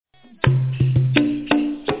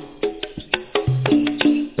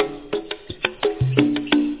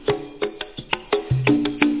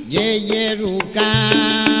Yeye ruka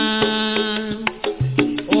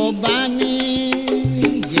obani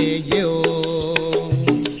yeye o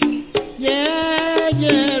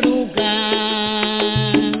yeye ruka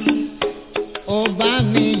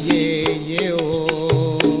obani yeye o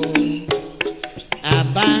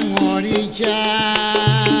abangorija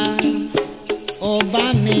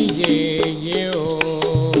obani yeye o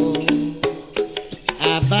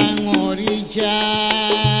abangorija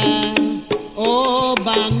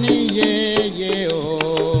obani yeye o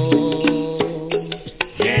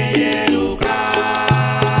yeye luka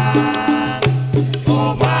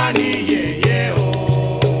obani yeye o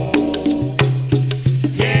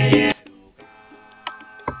yeye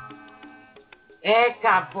Hey,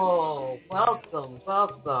 couple, welcome.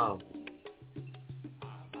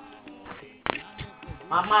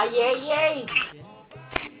 Mama Yeye.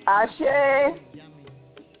 Ashe,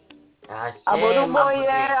 Aboduboye,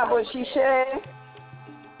 Aboshishe.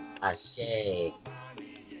 Ashe.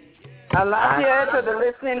 Alafia to the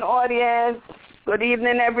listening audience. Good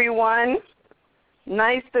evening, everyone.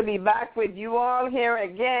 Nice to be back with you all here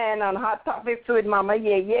again on Hot Topics with Mama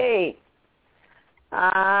Yeye.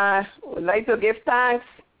 Would like to give thanks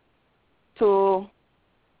to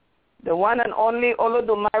the one and only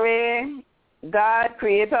Olodumare, God,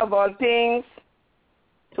 creator of all things,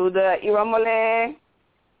 to the Iramole,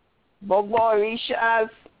 Bogbo Orishas,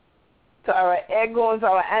 to our Eguns,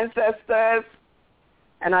 our ancestors,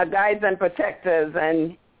 and our guides and protectors,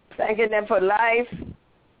 and thanking them for life,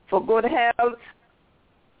 for good health,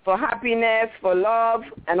 for happiness, for love,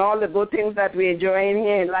 and all the good things that we enjoy in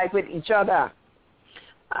here in life with each other.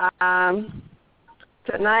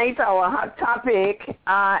 Tonight, our hot topic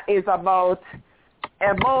is about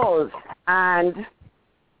ebos and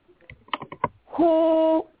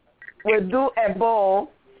who will do ebo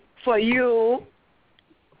for you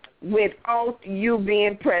without you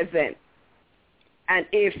being present, and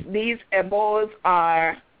if these ebos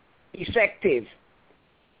are effective,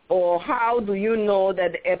 or how do you know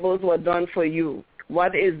that the ebos were done for you?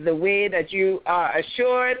 What is the way that you are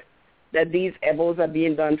assured that these ebos are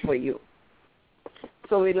being done for you?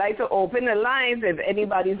 So we'd like to open the lines if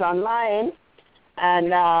anybody's online,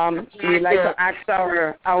 and we'd like to ask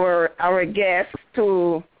our guests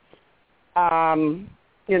to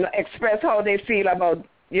express how they feel about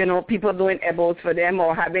people doing ebos for them,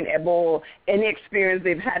 or having ebo, any experience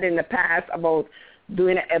they've had in the past about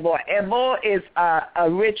doing an ebo. Ebo is a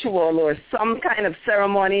ritual or some kind of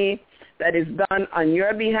ceremony that is done on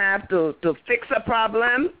your behalf to fix a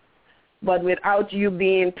problem, but without you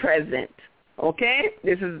being present. Okay?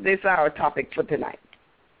 This is our topic for tonight.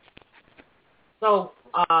 So,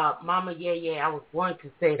 Mama Yeye, I was going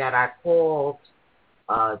to say that I called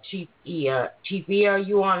Chief E. Chief E, are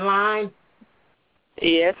you online?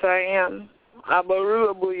 Yes, I am.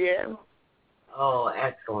 Abaruabuye. Oh,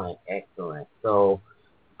 excellent. So,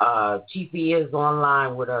 Chief E is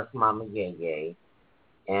online with us, Mama Yeye,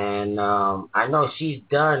 and I know she's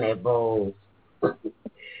done ebos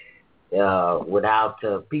without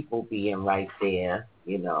people being right there,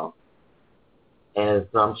 as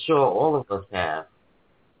I'm sure all of us have.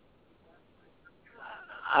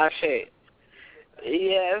 Ashe.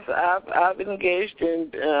 Yes, I've engaged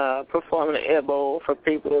in performing an ebo for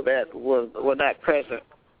people that were not present,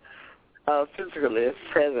 physically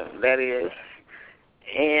present, that is.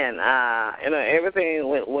 And, everything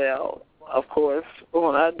went well. Of course,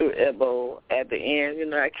 when I do ebo, at the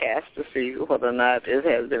end, I cast to see whether or not it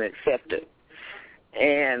has been accepted.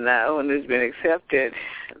 And when it's been accepted,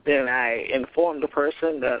 then I inform the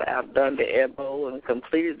person that I've done the ebo and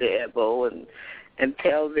completed the ebo, and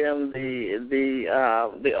tell them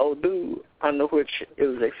the Odu under which it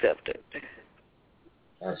was accepted.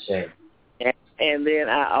 That's it. And then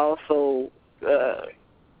I also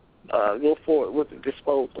go forward with the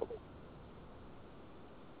disposal.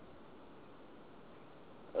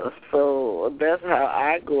 So that's how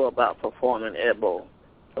I go about performing ebo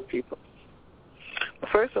for people.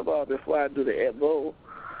 First of all, before I do the ebo,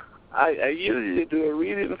 I usually do a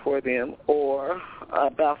reading for them, or a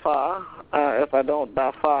dafa. If I don't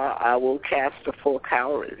dafa, I will cast a full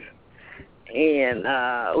calories, and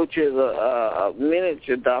which is a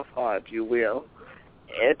miniature dafa, if you will,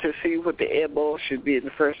 and to see what the ebo should be in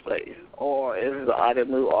the first place, or if it's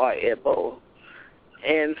adamu or ebo.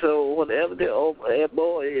 And so whatever the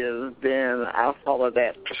ebo is, then I follow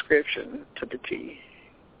that prescription to the T.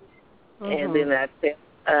 And then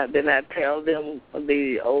I tell them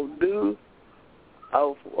the Odu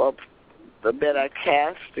of that I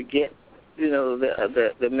cast to get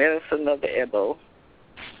the medicine of the ebo,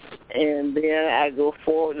 and then I go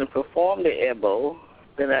forward and perform the ebo.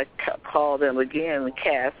 Then I call them again and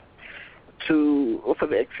cast for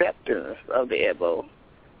the acceptance of the ebo,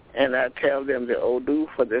 and I tell them the Odu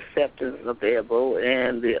for the acceptance of the ebo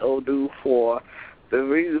and the Odu for the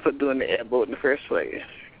reason for doing the ebo in the first place.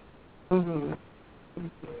 Mhm.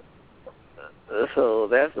 So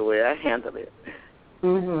that's the way I handle it.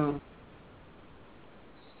 Mhm.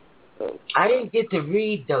 So, I didn't get to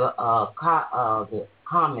read the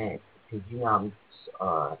comments because I'm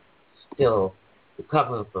still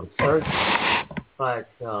recovering from surgery. But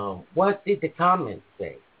what did the comments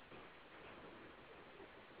say?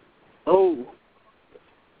 oh,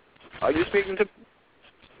 are you speaking to?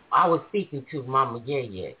 I was speaking to Mama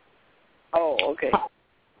Yeye. Oh, okay.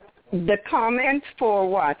 The comments for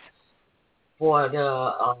what? For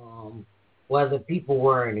the whether people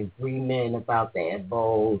were in agreement about the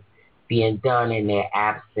ebos being done in their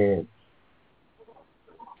absence.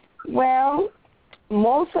 Well,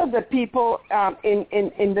 most of the people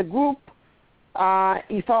in the group,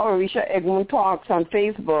 Ifa-Orisa-Egun Talks on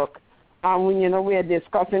Facebook, we're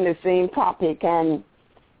discussing the same topic, and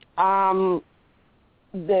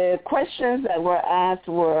the questions that were asked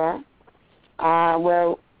were,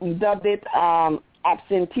 we dubbed it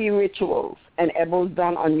absentee rituals and ebos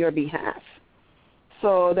done on your behalf.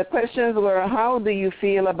 So the questions were, how do you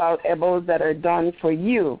feel about ebos that are done for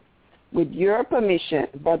you with your permission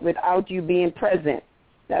but without you being present?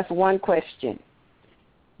 That's one question.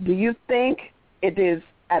 Do you think it is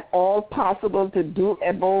at all possible to do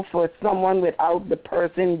ebo for someone without the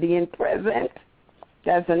person being present?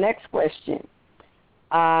 That's the next question.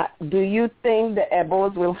 Do you think the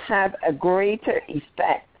ebos will have a greater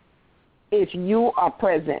effect if you are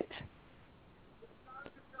present?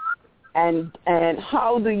 And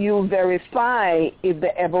how do you verify if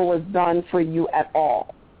the ebo was done for you at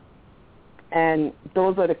all? And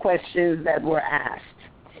those are the questions that were asked.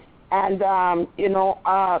 And,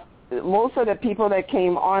 most of the people that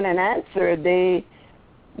came on and answered, they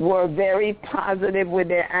were very positive with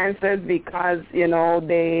their answers because,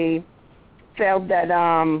 they felt that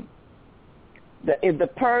if the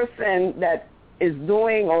person that is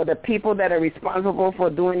doing or the people that are responsible for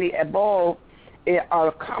doing the ebo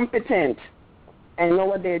are competent and know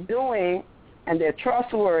what they're doing and they're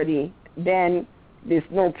trustworthy, then there's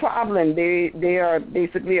no problem. They are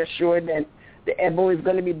basically assured that the ebo is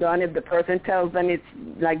going to be done if the person tells them it's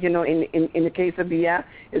like, in the case of Iya,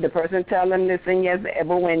 if the person tells them, listen, yes, the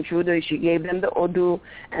ebo went through, she gave them the Odu,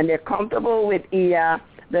 and they're comfortable with Iya,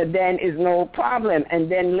 that then is no problem.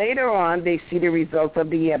 And then later on, they see the results of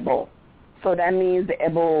the ebo. So that means the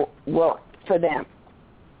ebo worked for them.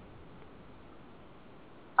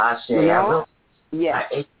 Yeah.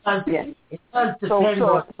 It does depend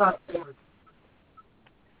on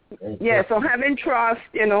yeah, so having trust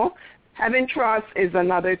is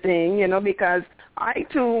another thing, because I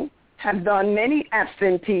too have done many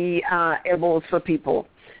absentee ebos for people.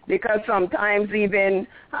 Because sometimes even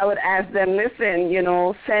I would ask them, listen,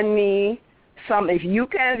 send me some, if you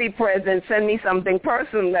can be present, send me something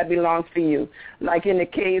personal that belongs to you. Like in the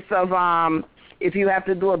case of if you have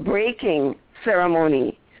to do a breaking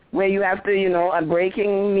ceremony, where you have to, a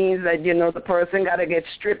breaking means that, the person got to get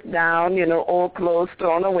stripped down, old clothes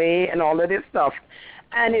thrown away and all of this stuff.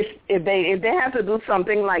 And if they have to do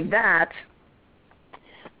something like that,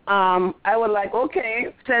 I would like,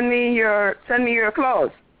 okay, send me your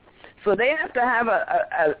clothes. So they have to have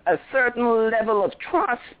a certain level of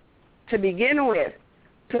trust to begin with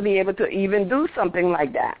to be able to even do something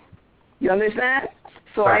like that. You understand?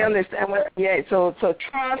 So right. I understand so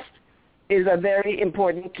trust is a very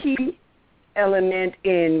important key element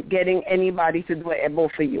in getting anybody to do an ebo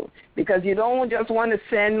for you, because you don't just want to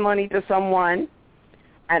send money to someone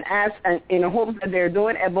and ask and in hopes that they're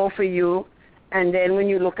doing ebo for you, and then when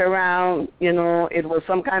you look around, it was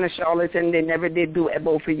some kind of charlatan, they never did do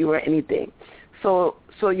ebo for you or anything. So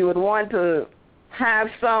you would want to have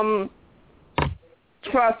some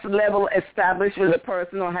trust level established with the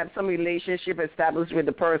person, or have some relationship established with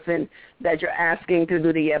the person that you're asking to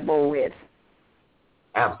do the ebo with.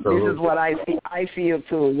 Absolutely. This is what I feel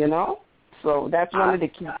too, So that's one of the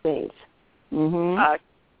key things. Mhm.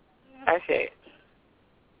 Okay.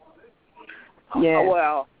 Yeah.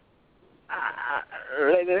 Well,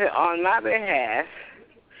 on my behalf,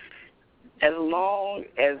 as long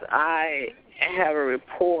as I have a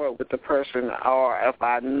rapport with the person, or if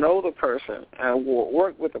I know the person and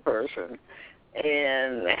work with the person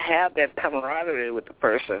and have that camaraderie with the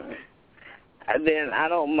person, then I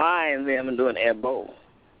don't mind them doing ebo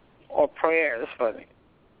or prayers for me.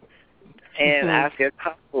 And I feel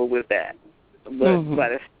comfortable with that.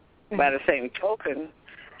 But by the same token,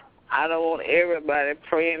 I don't want everybody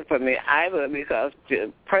praying for me either, because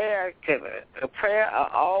prayer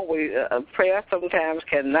sometimes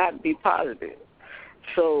cannot be positive.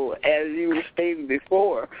 So as you stated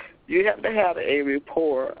before, you have to have a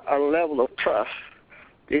rapport, a level of trust,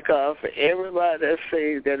 because for everybody that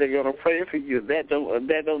says that they're going to pray for you, that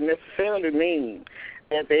don't necessarily mean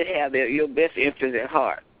that they have your best interest at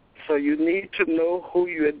heart. So you need to know who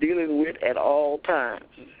you are dealing with at all times.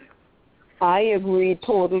 I agree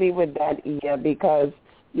totally with that, Iya, because,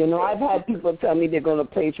 I've had people tell me they're going to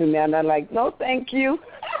pray for me, and I'm like, no, thank you.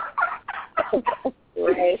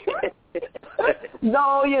 Right.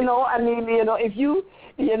 No, if you,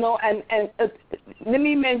 and let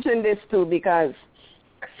me mention this too, because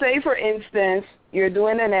say, for instance, you're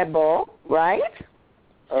doing an ebo, right?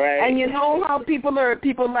 Right. And you know how people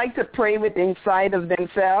like to pray with inside of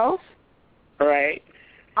themselves? Right.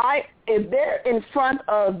 If they're in front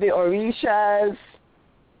of the Orishas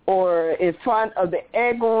or in front of the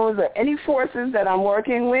Eguns or any forces that I'm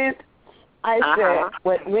working with, I said,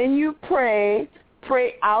 when you pray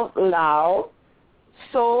out loud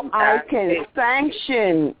so I can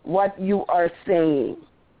sanction what you are saying.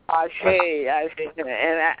 I say,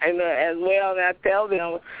 and as well, and I tell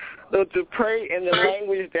them to pray in the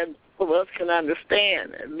language that of us can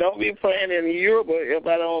understand. Don't be praying in Yoruba if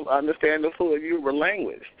I don't understand the full Yoruba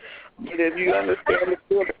language. But if you understand the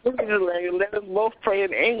full English language, let us both pray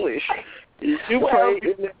in English. You pray,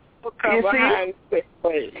 and then come behind and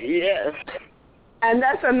pray. Yes. And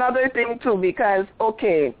that's another thing too, because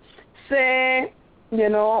say you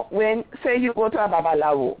go to a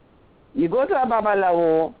babalawo,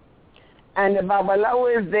 and the babalawo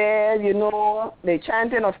is there, they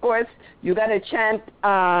chanting. Of course, you got to chant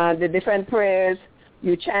the different prayers.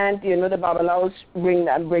 You chant, the babalawos bring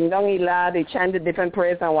down Ila, they chant the different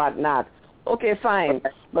prayers and whatnot. Okay, fine.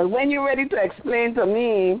 But when you're ready to explain to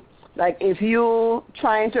me, like if you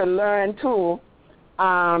trying to learn too,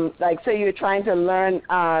 like say you're trying to learn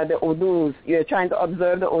the Odus, you're trying to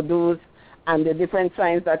observe the Odus and the different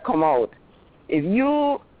signs that come out. If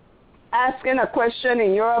you asking a question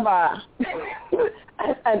in Yoruba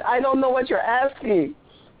and I don't know what you're asking,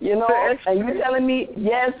 and you telling me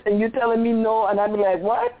yes and you telling me no, and I'm like,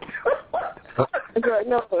 what?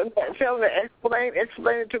 No, tell me,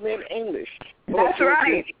 explain it to me in English. That's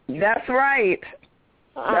right. That's right.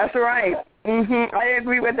 I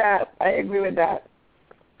agree with that.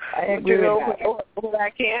 What I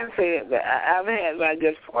can say is that I've had my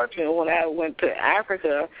good fortune when I went to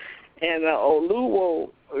Africa, and Oluwo,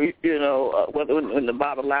 when the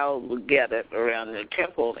Babalawos would gather around the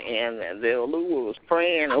temple and the Oluwo was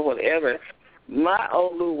praying or whatever, my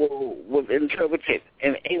Oluwo was interpreted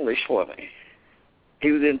in English for me.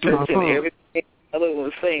 He was interpreting everything the other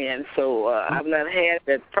was saying, so I've not had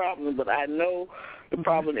that problem, but I know the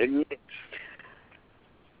problem exists.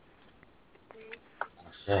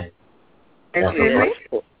 Excuse me?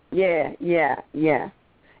 Yeah.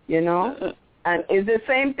 And it's the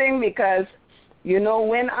same thing because,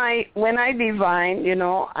 when I divine,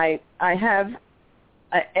 I have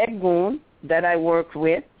an Egun that I work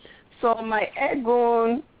with. So my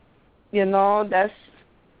Egun, that's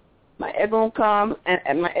my Egun come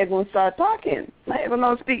and my Egun start talking. My Egun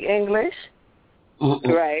don't speak English,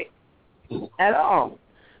 right? At all.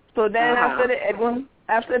 So then after the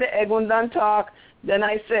Egun done talk, then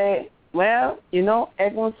I say, well,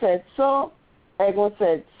 Egun said so, Egun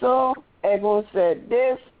said so, Egun said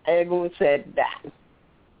this, Egun said that.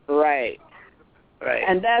 Right.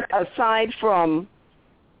 And that aside from,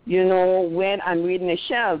 when I'm reading the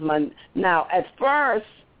shells. Now, at first,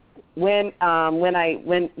 when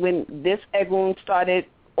this Egun started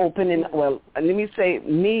opening,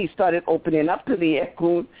 started opening up to the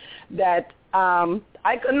Egun, that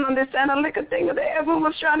I couldn't understand a lick of thing that the Egun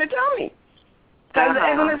was trying to tell me. Because the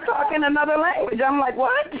Egun is talking another language. I'm like,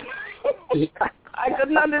 what? I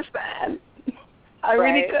couldn't understand. I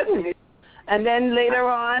really couldn't. And then later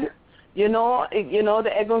on, the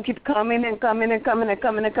Egun keep coming and coming, and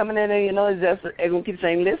it's just the Egun keeps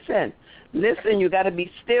saying, listen, you got to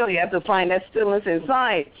be still. You have to find that stillness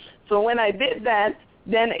inside. So when I did that,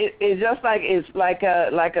 then it's just like it's like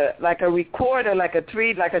a recorder, like a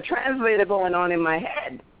translator going on in my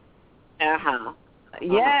head.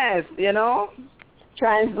 Yes,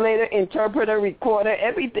 translator, interpreter, recorder,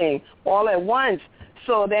 everything, all at once.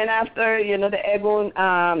 So then after, the Egun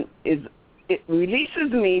it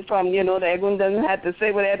releases me from, the Egun doesn't have to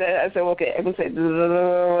say whatever. I say, okay, Egun say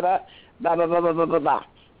blah, blah, blah, blah, blah, blah, blah.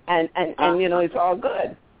 And it's all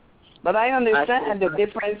good. But I understand the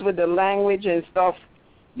difference with the language and stuff,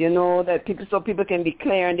 that people can be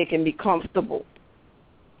clear and they can be comfortable.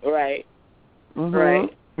 Right. Right.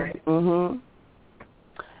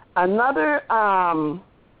 Another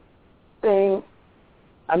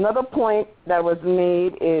another point that was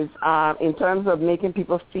made is in terms of making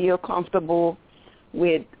people feel comfortable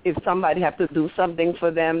with if somebody have to do something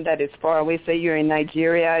for them that is far away. Say you're in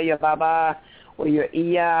Nigeria, your Baba or your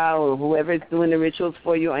Iya or whoever is doing the rituals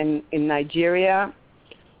for you in Nigeria.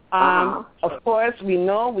 Of course, we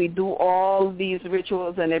know we do all these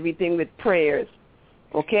rituals and everything with prayers,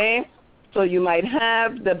 okay? So you might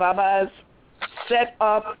have the Babas set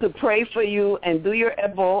up to pray for you and do your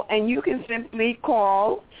ebo, and you can simply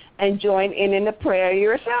call and join in the prayer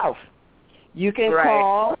yourself. You can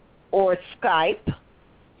call or Skype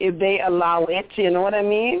if they allow it, you know what I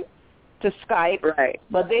mean, to Skype. Right.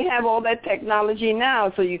 But they have all that technology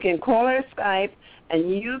now, so you can call or Skype, and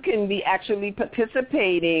you can be actually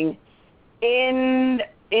participating in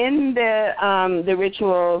the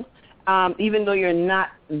ritual, even though you're not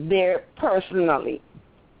there personally.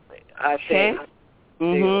 Okay.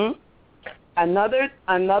 Another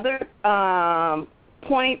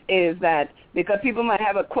point is that because people might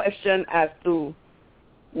have a question as to,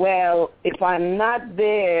 well, if I'm not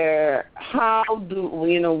there, how do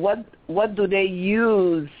what do they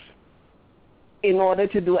use in order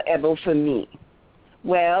to do ebo for me?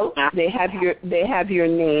 Well, they have your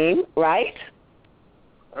name, right?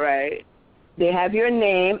 Right. They have your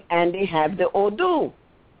name and they have the Odu.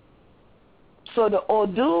 So the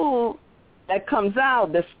Odu that comes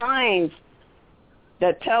out, the signs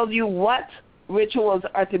that tells you what rituals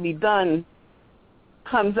are to be done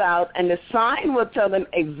comes out, and the sign will tell them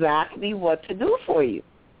exactly what to do for you.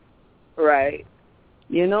 Right.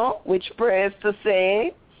 Which prayers to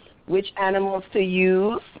say, which animals to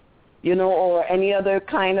use, or any other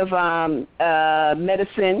kind of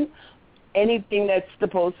medicine, anything that's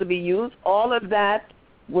supposed to be used, all of that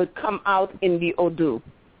would come out in the Odu.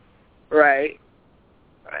 Right.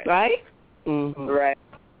 Right? Right.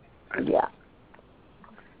 Yeah.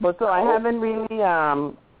 But so I haven't really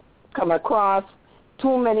come across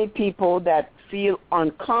too many people that feel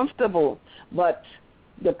uncomfortable. But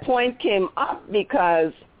the point came up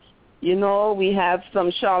because, we have some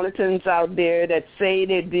charlatans out there that say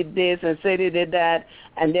they did this and say they did that,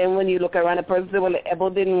 and then when you look around, the person says, well, the ebo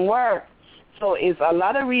didn't work. So it's a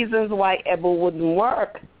lot of reasons why ebo wouldn't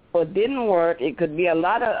work or didn't work. It could be a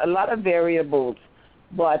lot of variables.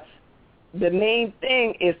 But the main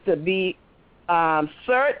thing is to be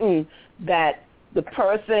certain that the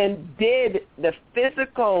person did the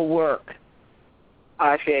physical work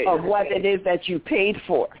of what it is that you paid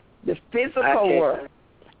for, the physical work.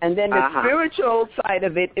 And then the spiritual side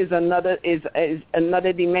of it is another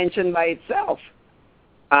dimension by itself.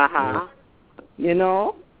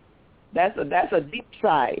 That's a deep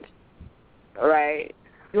side. Right.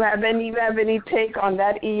 You have any take on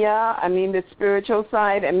that, Iya? I mean, the spiritual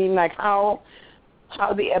side. I mean, like how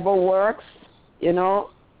the ebo works. To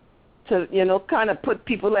kind of put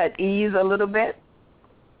people at ease a little bit.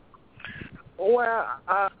 Well,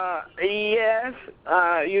 yes.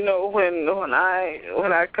 When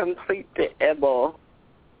I complete the ebo,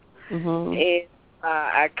 and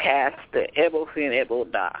I cast the ebo fin ebo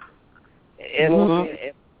da. Ebo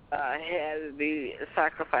fin has the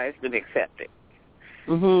sacrifice been accepted.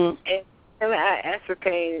 And I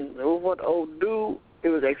ascertained what Odu it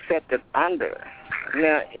was accepted under.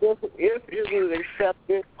 Now, if it was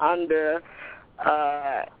accepted under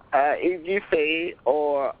Ijife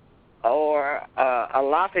or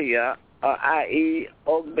Alafia, i.e.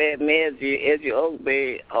 Ogbe Meji, Eji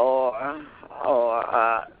Ogbe, or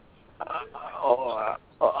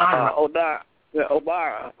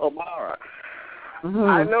Obara.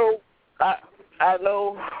 I know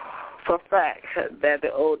for a fact that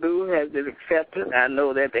the Odu has been accepted. I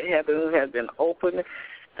know that the heavens have been opened.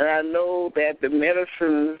 And I know that the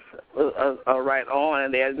medicines are right on,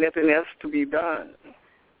 and there's nothing else to be done.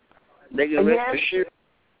 They can rest assured.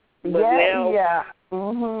 But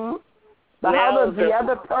But how does the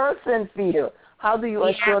other person feel? How do you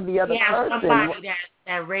assure the other person? Somebody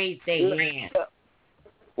that raised their hand.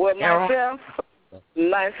 Well, myself,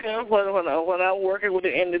 when I'm working with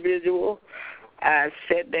an individual, I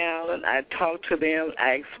sit down and I talk to them.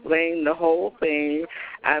 I explain the whole thing.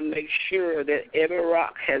 I make sure that every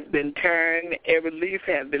rock has been turned, every leaf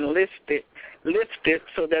has been lifted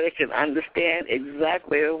so that it can understand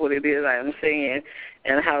exactly what it is I am saying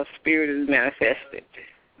and how spirit is manifested.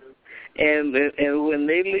 And when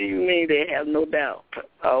they leave me, they have no doubt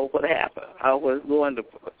of what happened, of what's going to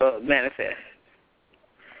manifest.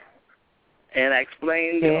 And I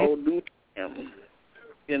explain the Odu to them.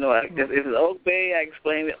 You know, if it's Oak Bay, I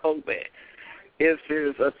explain the Oak Bay. If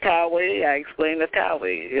it's a Towway, I explain the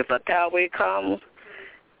Towway. If a Towway comes,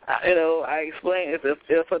 I explain. If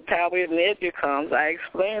a Towway Nedge comes, I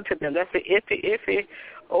explain to them. That's the iffy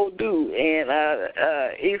Odu, and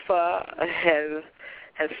Ifa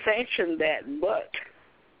has sanctioned that, but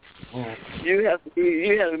you have to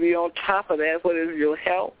be on top of that. What is your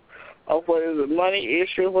health, or what is a money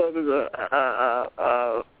issue, what is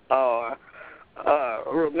a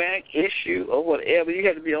romantic issue, or whatever. You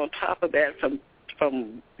have to be on top of that from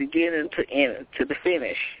beginning to end, to the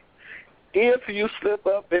finish. If you slip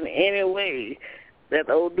up in any way, that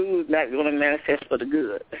old dude is not going to manifest for the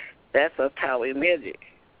good. That's a Tawi magic.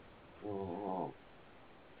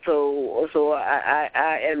 So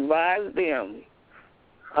I advise them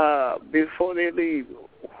before they leave,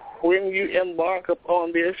 when you embark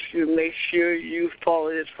upon this, you make sure you follow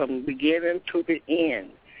it from beginning to the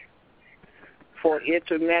end for it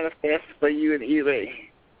to manifest for you in either.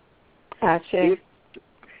 Gotcha.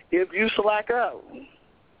 If you slack up,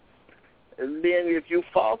 then if you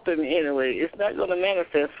falter in any way, it's not going to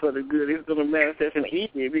manifest for the good. It's going to manifest in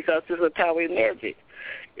evil because it's a Tawi magic.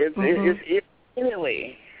 It's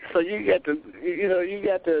anyway. So you got to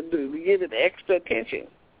give it extra attention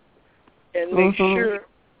and make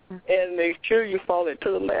sure you follow it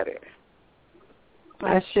to the letter.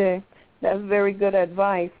 Ashe. That's very good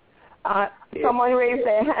advice. Someone raised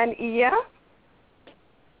their hand, Iya?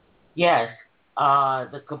 Yes.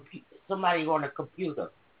 Somebody on the computer.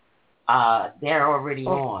 They're already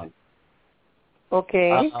on.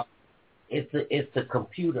 Okay. It's the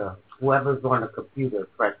computer. Whoever's on the computer,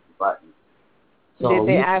 press the button. So did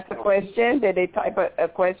they ask a question? Did they type a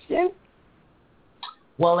question?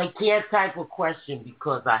 Well, they can't type a question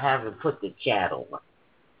because I haven't put the chat on.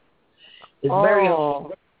 It's very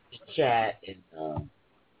important to chat and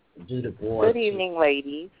do the board. Good evening,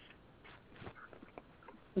 ladies.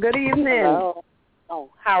 Good evening. Hello. Oh,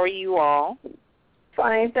 how are you all?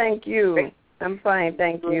 Fine, thank you. I'm fine,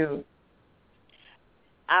 thank you.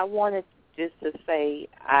 I wanted just to say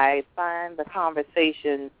I find the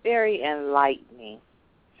conversation very enlightening.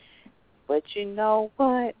 But you know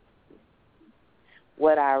what?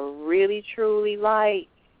 What I really, truly like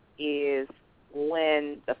is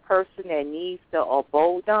when the person that needs the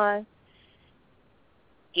abo done,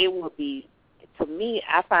 it would be, to me,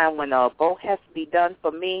 I find when the abo has to be done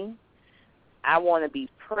for me, I want to be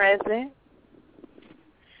present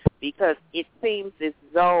because it seems as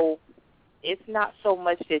though it's not so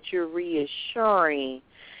much that you're reassuring.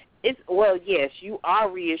 Yes, you are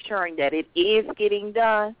reassuring that it is getting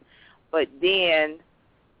done, but then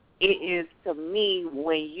it is, to me,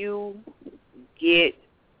 when you get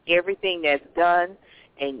everything that's done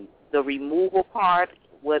and the removal part,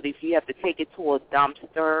 whether if you have to take it to a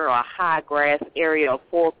dumpster or a high grass area or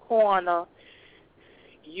four corner,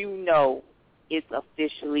 you know it's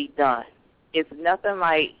officially done. It's nothing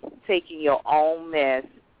like taking your own mess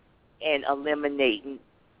and eliminating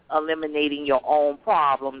your own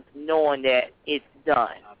problems, knowing that it's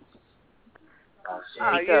done.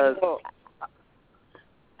 Because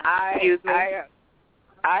I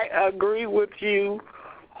agree with you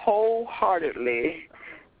wholeheartedly.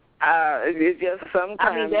 It's just sometimes.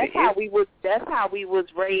 I mean, that's how we was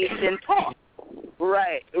raised and taught.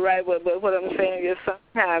 Right. But what I'm saying is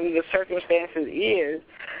sometimes the circumstances is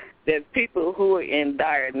that people who are in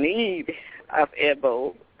dire need of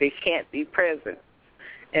ebo, they can't be present.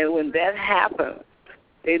 And when that happens,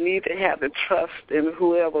 they need to have the trust in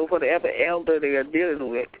whatever elder they are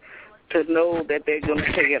dealing with to know that they're going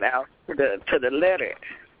to take it out to the letter.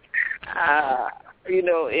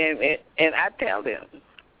 And I tell them,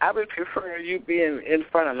 I would prefer you being in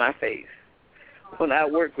front of my face when I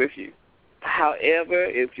work with you. However,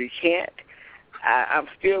 if you can't, I'm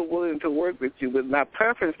still willing to work with you, but my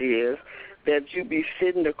preference is that you be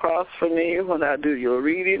sitting across from me when I do your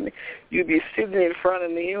reading. You be sitting in front of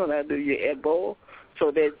me when I do your ebo, so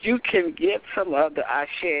that you can get some of the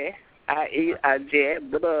ashe, i.e. ajeh,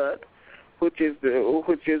 blood, which is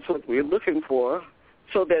what we're looking for,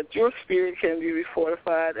 so that your spirit can be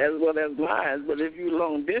refortified as well as mine. But if you're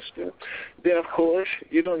long distance, then of course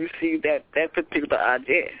you don't receive that particular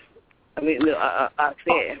ajeh.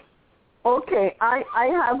 Ashe. Okay, I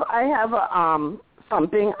have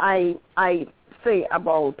something I say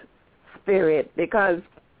about spirit, because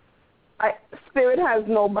spirit has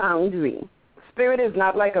no boundary. Spirit is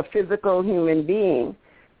not like a physical human being.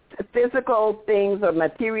 Physical things or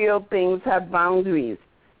material things have boundaries.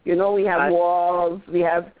 You know, we have walls, we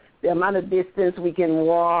have the amount of distance we can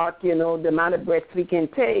walk, the amount of breaths we can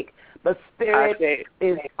take. But spirit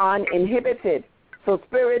is uninhibited. So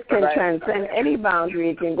spirit can transcend any boundary.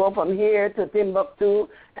 It can go from here to Timbuktu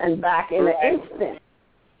and back in an instant.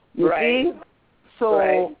 You see?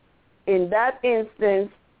 So in that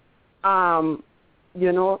instance,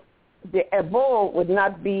 you know, the Ebo would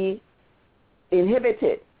not be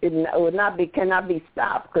inhibited. It would not be, cannot be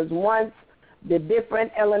stopped, because once the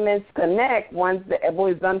different elements connect, once the Ebo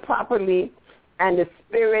is done properly, and the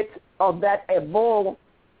spirit of that Ebo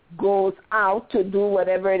goes out to do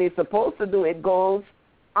whatever it is supposed to do, it goes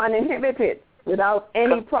uninhibited without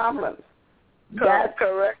any problems. That's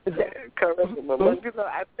correct. But you know,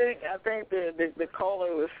 I think the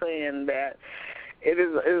caller was saying that it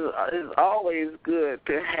is always good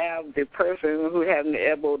to have the person who has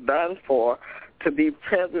the Ebo done for to be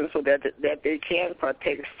present so that they can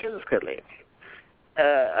partake physically.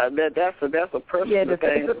 That's a personal the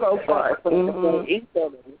thing. physical part. Each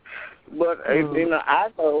other. But you know, I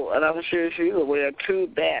know, and I'm sure she's aware too,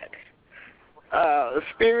 that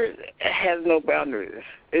spirit has no boundaries.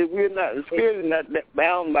 The spirit is not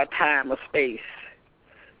bound by time or space.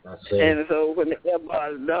 That's it. And so when the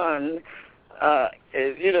Ebo is done,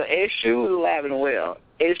 you know, Eshu is alive and well.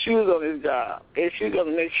 Eshu is on his job. Eshu is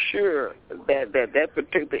going to make sure that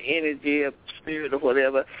particular energy of spirit or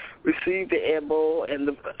whatever receive the Ebo and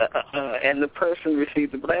the person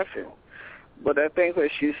receive the blessing. But I think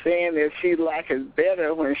what she's saying is she likes it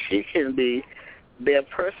better when she can be there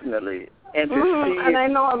personally and to see. And I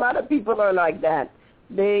know a lot of people are like that.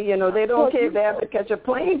 They, you know, they don't care if they have to catch a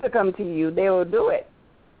plane to come to you. They will do it.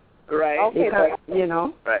 Right. Okay, because, you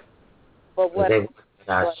know. Right. But what I'm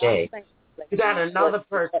you got another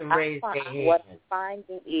person raise their hand. What I'm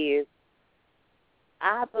finding is,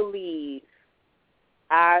 I believe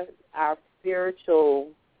our spiritual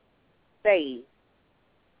faith,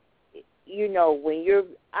 you know, when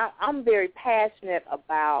I'm very passionate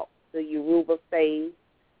about the Yoruba faith,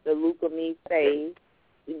 the Lukumi faith,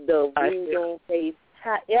 the Windon faith,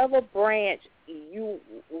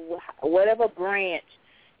 whatever branch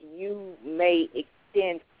you may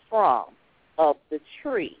extend from of the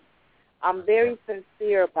tree. I'm very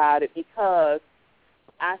sincere about it because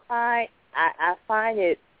I find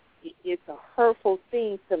it's a hurtful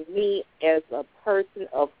thing to me as a person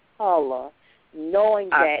of color, knowing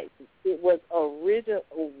that it was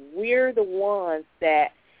we're the ones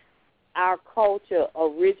that our culture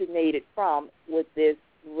originated from with this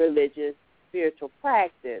religious spiritual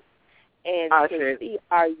practice. And to see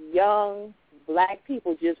our young black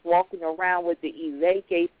people just walking around with the Ile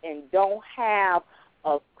gates and don't have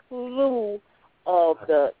a clue of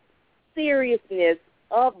the seriousness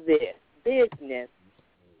of this business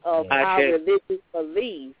of our religious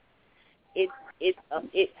beliefs,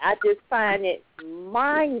 I just find it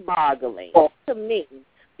mind-boggling to me,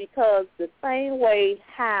 because the same way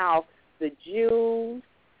how the Jews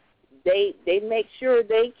they make sure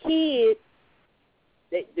the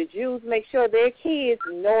Jews make sure their kids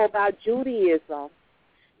know about Judaism.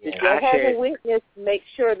 The Jehovah's Witnesses make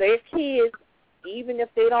sure their kids, even if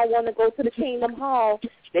they don't want to go to the Kingdom Hall,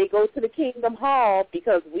 they go to the Kingdom Hall,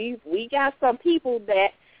 because we got some people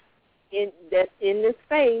that's in this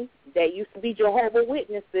faith that used to be Jehovah's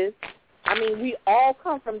Witnesses. I mean, we all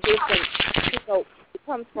come from different, you know, it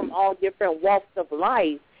comes from all different walks of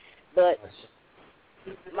life. But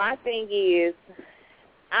my thing is,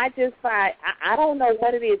 I just find, I don't know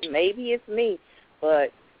what it is. Maybe it's me,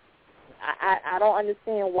 but I don't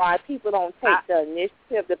understand why people don't take the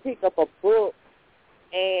initiative to pick up a book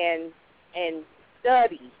and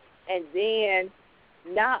study. And then,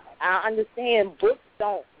 I understand books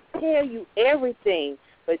don't tell you everything,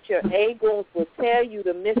 but your Eguns will tell you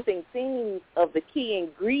the missing things of the key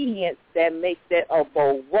ingredients that make that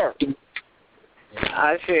bowl work.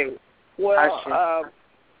 I see. Well,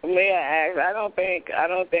 may I ask? I don't think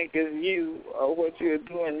it's you or what you're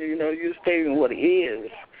doing. You know, you're stating what it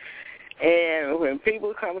is. And when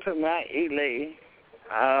people come to my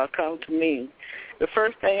Ile, come to me, the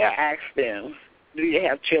first thing I ask them, do you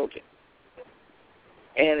have children?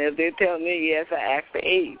 And if they tell me yes, I ask the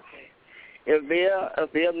age. If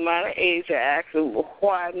they're minor age, I ask them,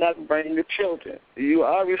 why not bring the children? You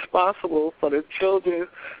are responsible for the children's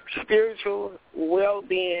spiritual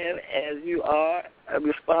well-being as you are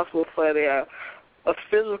responsible for their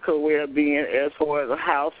physical well-being as far as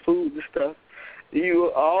house, food, and stuff.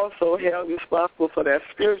 You are also held responsible for their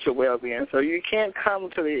spiritual well-being. So you can't come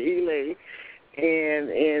to the Ile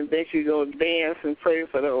and think you're going to dance and pray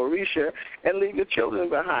for the Orisha and leave your children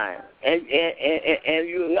behind. And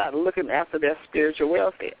you're not looking after their spiritual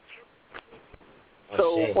welfare.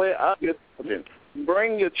 So where are your children?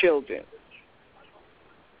 Bring your children.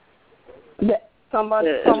 Someone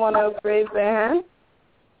else raised their hand?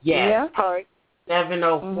 Yeah. Sorry.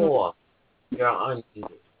 704. You're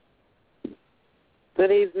unmuted.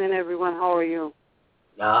 Good evening, everyone. How are you?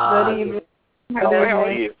 Good evening. How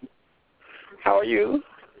are you? How are you?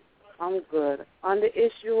 I'm good. On the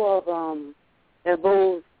issue of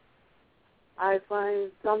ebos, I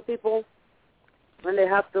find some people, when they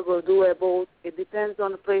have to go do ebos, it depends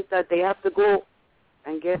on the place that they have to go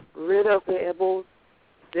and get rid of the ebos.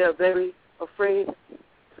 They're very afraid,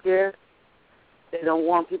 scared. They don't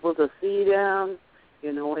want people to see them.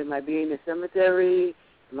 You know, it might be in the cemetery,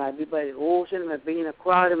 it might be by the ocean, it might be in a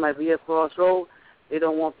crowd, it might be a crossroad. They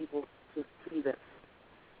don't want people to see them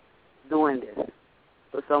doing this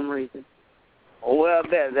for some reason. Well,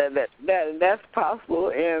 that's possible,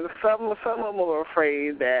 and some of them are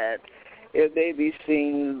afraid that if they be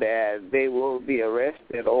seen, that they will be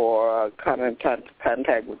arrested or come in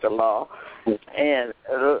contact with the law. And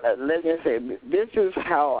let me say, this is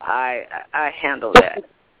how I handle that.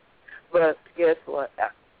 But guess what?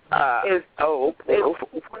 If they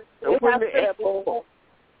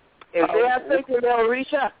are taking their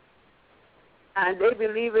Orisha and they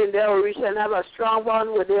believe in their Orisha and have a strong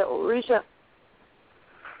bond with their Orisha,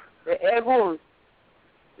 the Egun,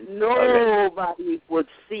 nobody would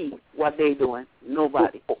see what they're doing.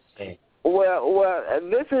 Nobody. Well,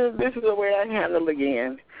 this is the way I handle it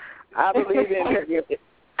again. I believe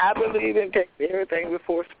in taking everything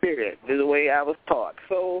before spirit. Is the way I was taught.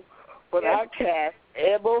 So when I cast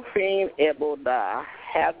Ebo Fiend, Ebo Da,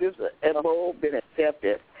 have this Ebo been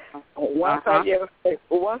accepted? Once I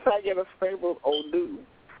get a favorable Odu,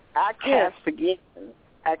 I cast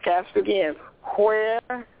again. Where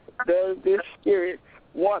does this spirit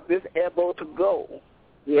want this Ebo to go?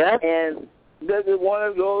 Yeah. And does it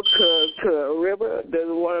want to go to a river? Does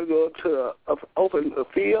it want to go to an open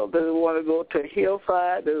field? Does it want to go to a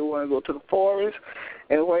hillside? Does it want to go to the forest?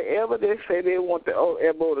 And wherever they say they want the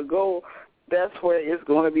Ebo to go, that's where it's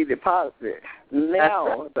going to be deposited.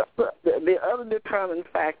 Now, the other determining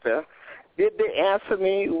factor, did they answer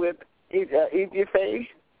me with Ifa?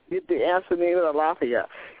 Did they answer me with Alafia?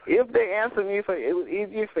 If they answer me with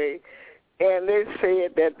Ifa, and they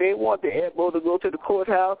said that they want the Ebo to go to the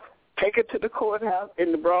courthouse, take it to the courthouse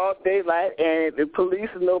in the broad daylight, and the police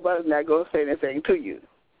and nobody's not going to say anything to you.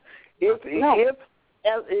 If they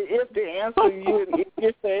answer you and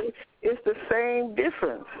you say, it's the same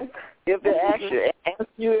difference. If they actually answer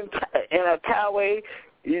you in a Tawe,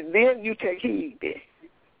 then you take heed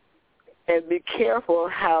and be careful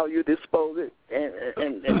how you dispose it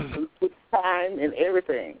and with time and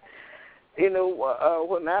everything. You know,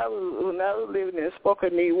 when I was living in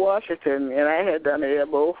Spokane, Washington, and I had done an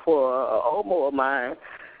Ebo for an Omo of mine,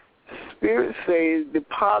 Spirit says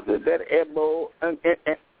deposit that Ebo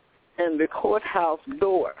in the courthouse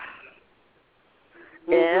door.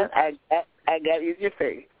 And I got easier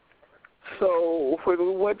faith. So when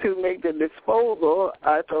we went to make the disposal,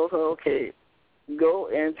 I told her, okay, go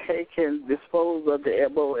and take and dispose of the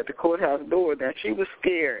Ebo at the courthouse door. Now, she was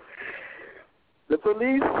scared. The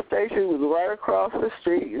police station was right across the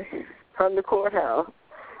street from the courthouse,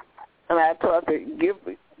 and I told her, give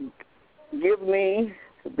me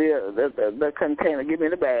the container, give me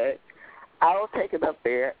the bag. I'll take it up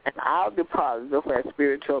there, and I'll deposit it where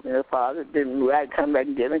Spirit told me to deposit. Then I come back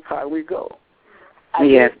and get in the car, we go. I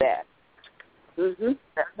did that.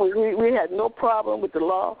 We had no problem with the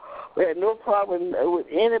law. We had no problem with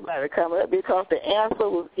anybody coming up because the answer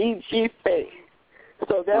was E.G.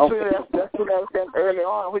 So that's what I was saying early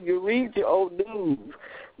on. When you read your old news,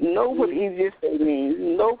 know what Egypt means,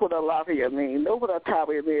 know what Alafia means, know what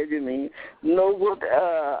Atabi means, know what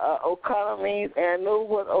Okana means, and know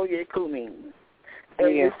what Oyeku means.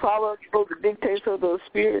 And you follow the dictates of the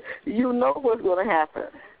spirit, you know what's going to happen.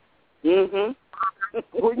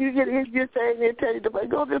 When you get Egypt saying they tell you to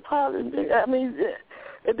go deposit, I mean,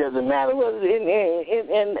 it doesn't matter whether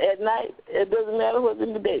in at night. It doesn't matter whether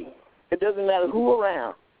in the day. It doesn't matter who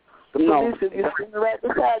around. The police, if you're sitting right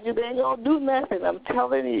beside you, they ain't going to do nothing. I'm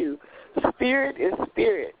telling you. Spirit is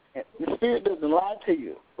spirit. The spirit doesn't lie to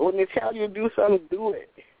you. When they tell you to do something, do it.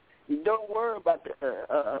 You don't worry about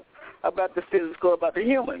the physical, about the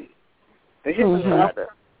human. The human side.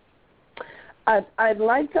 I'd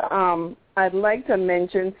like to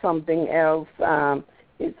mention something else.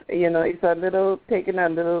 It's a little taking a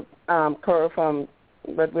little curve from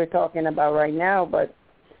what we're talking about right now, but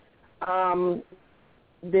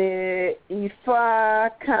the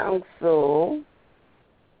Ifa Council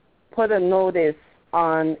put a notice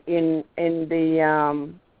on in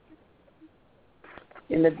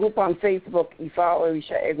the group on Facebook,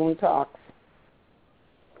 Ifa-Orisa-Egun Talks,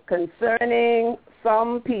 concerning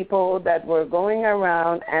some people that were going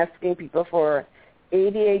around asking people for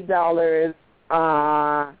 $88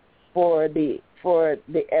 for doing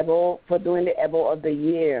the Ebo of the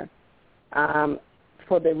year.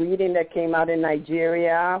 For the reading that came out in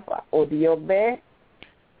Nigeria, for Odiobe.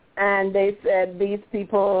 And they said these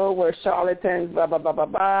people were charlatans, blah, blah, blah, blah,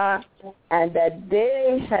 blah, and that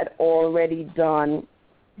they had already done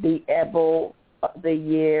the Ebo of the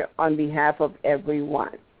year on behalf of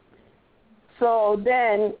everyone. So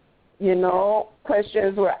then,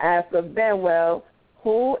 questions were asked of them, well,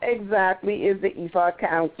 who exactly is the Ifa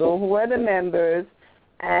Council? Who are the members?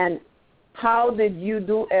 And how did you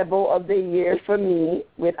do Ebo of the year for me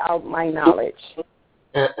without my knowledge?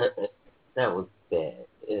 That was bad.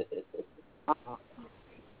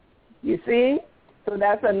 You see? So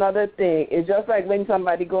that's another thing. It's just like when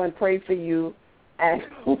somebody go and pray for you and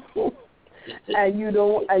and you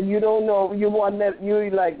don't know,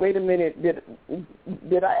 you're like, wait a minute,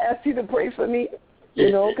 did I ask you to pray for me?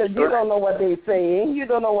 Because you don't know what they're saying. You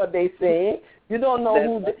don't know what they're saying. You don't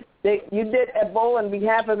know you did Ebo on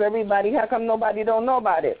behalf of everybody. How come nobody don't know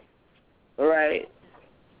about it? Right.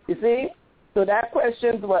 You see? So that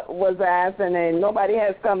question was asked, and then nobody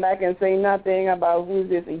has come back and say nothing about who's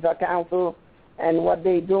this Ifa Council and what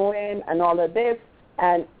they're doing and all of this.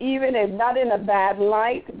 And even if not in a bad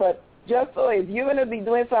light, but just so if you're going to be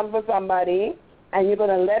doing something for somebody and you're going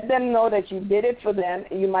to let them know that you did it for them,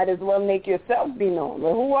 you might as well make yourself be known.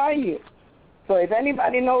 Well, who are you? So if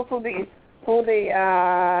anybody knows who the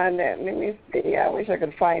let me see, I wish I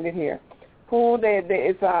could find it here. Who is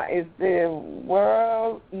the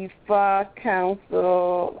World Ifa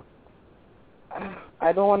Council?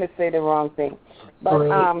 I don't want to say the wrong thing,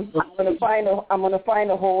 but I'm gonna find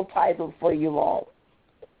a whole title for you all.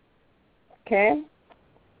 Okay.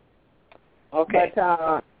 Okay.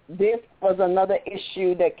 But this was another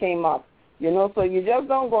issue that came up. So you just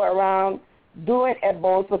don't go around doing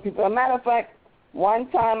Ebo for people. As a matter of fact, one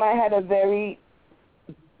time I had a very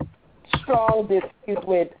strong dispute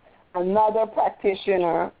with another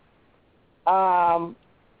practitioner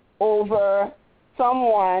over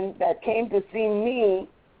someone that came to see me,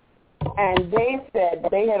 and they said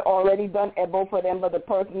they had already done Ebo for them, but the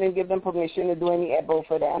person didn't give them permission to do any Ebo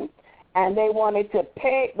for them, and they wanted to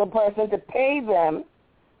pay the person to pay them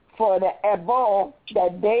for the Ebo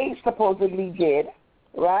that they supposedly did,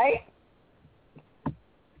 right?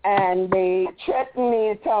 And they threatened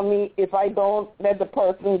me to tell me if I don't let the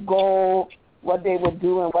person go, what they would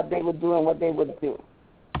do and what they would do and what they would do.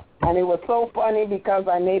 And it was so funny because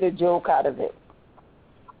I made a joke out of it.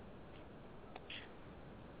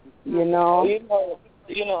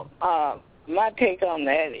 My take on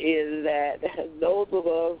that is that those of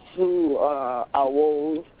us who are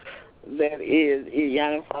woes, that is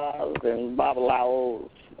Yanfas and Babalawos,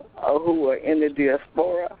 who are in the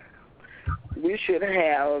diaspora, we should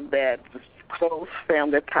have that close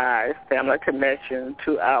family ties, family connection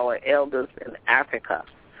to our elders in Africa,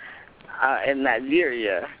 in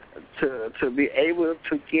Nigeria, to be able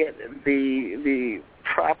to get the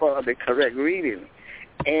proper, the correct reading.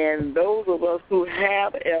 And those of us who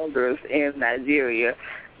have elders in Nigeria,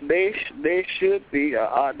 they should be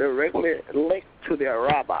directly linked to their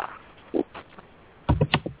rabbi,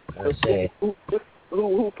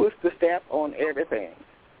 who puts the stamp on everything.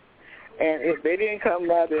 And if they didn't come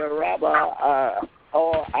by their rabbi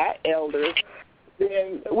or our elders,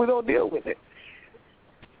 then we don't deal with it.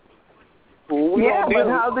 But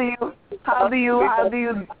how do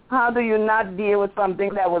you not deal with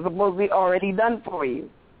something that was supposed to be already done for you?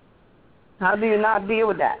 How do you not deal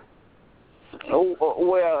with that?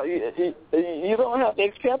 Well, you don't have to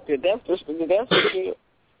accept it. That's just it.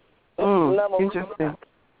 Interesting.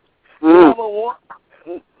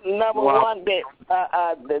 Number one, they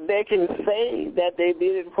can say that they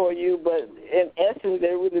did it for you, but in essence,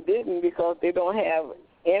 they really didn't, because they don't have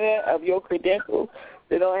any of your credentials.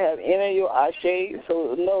 They don't have any of your ashe.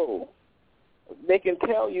 So no, they can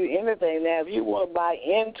tell you anything. Now, if you want to buy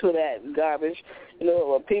into that garbage,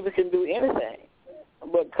 people can do anything.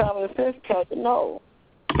 But common sense tells you no.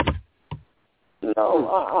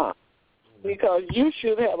 Because you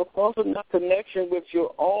should have a close enough connection with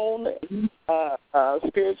your own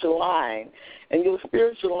spiritual line, and your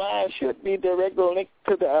spiritual line should be directly linked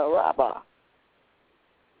to the rabbi.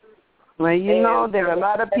 Well, there are a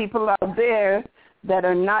lot of people out there that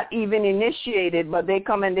are not even initiated, but they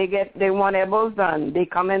come and they want Ebos done. They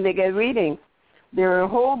come and they get readings. There are a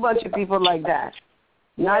whole bunch of people like that.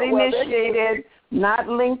 Not initiated, not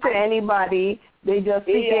linked to anybody. They just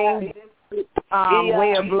seeking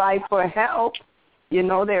way of life for help.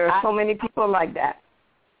 There are so many people like that.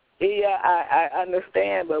 Yeah, I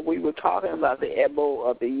understand, but we were talking about the Ebo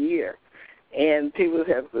of the year, and people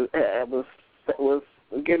was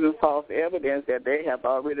giving false evidence that they have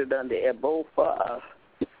already done the Ebo for us.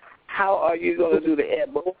 How are you going to do the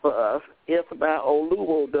Ebo for us if my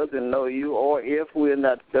Oluwo doesn't know you or if we're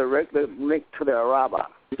not directly linked to the Araba?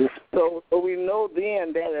 So we know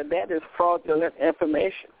then that is fraudulent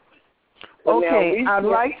information. But okay, I'd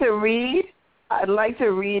like to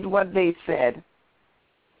read what they said.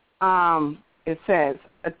 It says,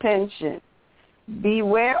 attention,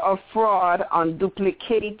 beware of fraud on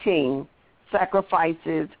duplicating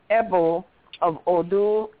sacrifices, Ebo of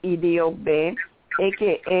Odu Idiobe,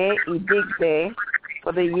 a.k.a. Idigbe,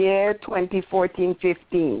 for the year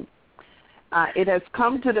 2014-15. It has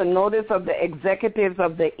come to the notice of the executives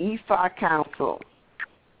of the IFA Council,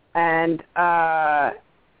 and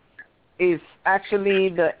is actually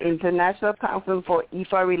the International Council for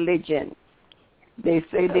Ifa Religion. They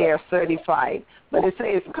say they are certified. But it says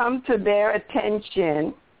it's come to their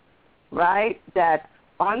attention, right, that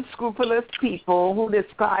unscrupulous people who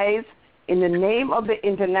disguise in the name of the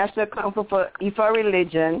International Council for Ifa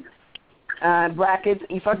Religion, brackets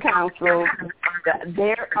Ifa Council, that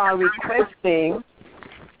they are requesting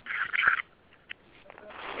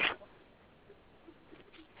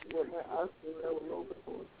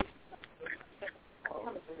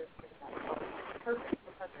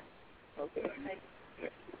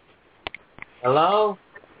Hello?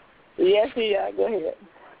 Yes, yeah, go ahead.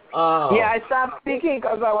 Oh. Yeah, I stopped speaking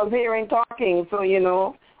because I was hearing talking. So,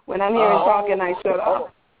 when I'm hearing talking, I shut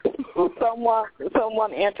up.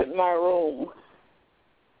 Someone entered my room.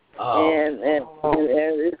 Oh. And it's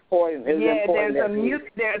important. Yeah,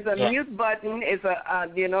 there's a mute button. It's a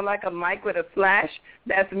like a mic with a slash.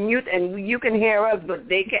 That's mute, and you can hear us, but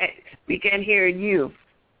we can't hear you.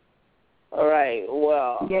 All right.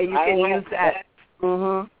 Well. Yeah, you can use that.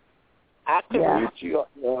 Mhm. I can mute you.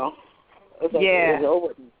 Yeah. It's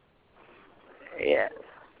over. Yes.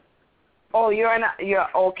 Oh, you're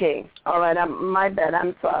okay. All right. My bad.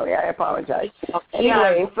 I'm sorry. I apologize.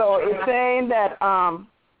 Anyway, so it's saying that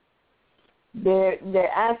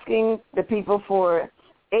they're asking the people for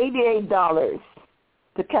 $88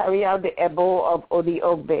 to carry out the Ebo of Odi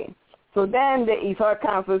Ogbe. So then the Ifa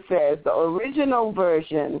Council says the original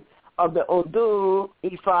version of the Odu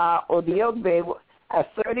Ifa Odi Ogbe, as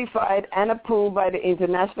certified and approved by the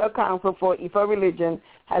International Council for Ifa Religion,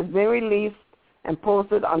 has been released and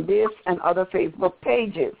posted on this and other Facebook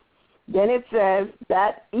pages. Then it says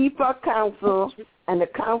that Ifa Council and the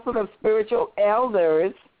Council of Spiritual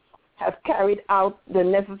Elders have carried out the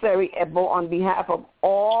necessary Ebo on behalf of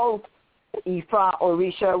all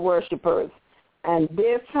Ifa-Orisa worshippers, and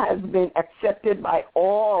this has been accepted by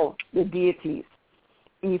all the deities.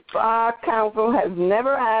 Ifa Council has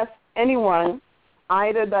never asked anyone,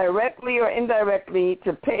 either directly or indirectly,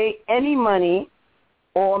 to pay any money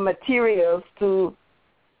or materials to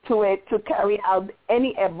carry out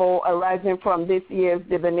any Ebo arising from this year's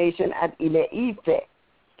divination at Ile Ife.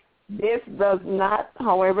 This does not,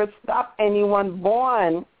 however, stop anyone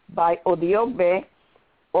born by Odiogbe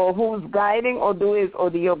or whose guiding Odu is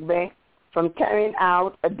Odiogbe from carrying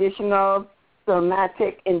out additional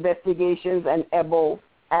somatic investigations and Ebo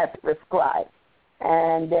as prescribed.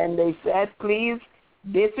 And then they said, please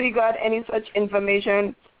disregard any such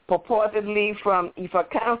information purportedly from Ifa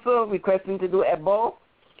Council requesting to do Ebo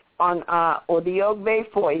on Odiogbe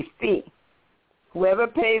for a fee. Whoever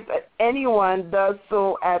pays anyone does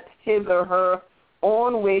so at his or her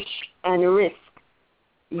own wish and risk.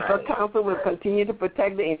 Ifa Council will continue to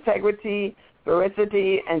protect the integrity,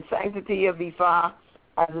 veracity, and sanctity of Ifa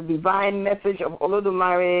as a divine message of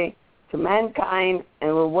Olodumare to mankind,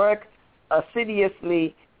 and will work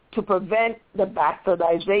assiduously to prevent the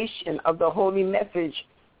bastardization of the holy message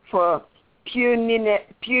for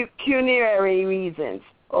pecuniary reasons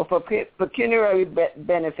or for pecuniary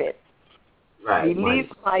benefits.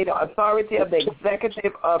 Released by the authority of the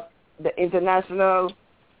executive of the International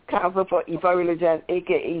Council for Ifa Religion,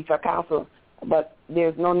 a.k.a. Ifa Council, but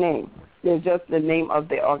there's no name. There's just the name of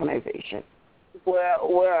the organization. Well,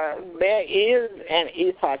 there is an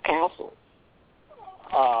Ifa Council,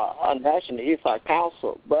 a national Ifa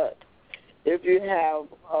Council, but if you have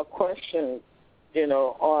a question,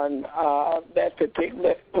 on that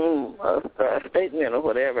particular statement or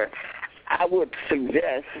whatever, I would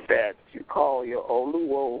suggest that you call your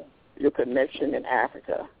Oluwo, your connection in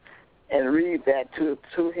Africa, and read that to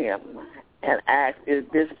him and ask, is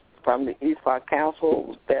this from the Ifa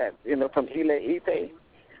Council that, from Ile Ife,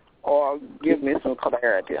 or give me some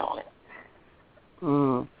clarity on it.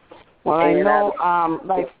 Well, I know,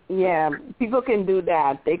 people can do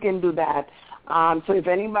that. They can do that. So if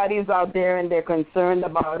anybody's out there and they're concerned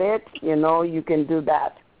about it, you can do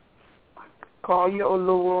that. Call your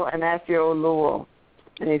Oluwo and ask your Oluwo.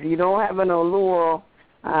 And if you don't have an Oluo,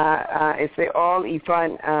 it's all Ifa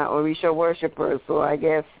and Orisha worshippers. So I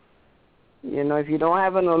guess, if you don't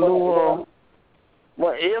have an Oluo.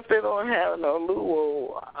 Well, if they don't have an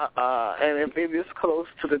Oluo, and if it is close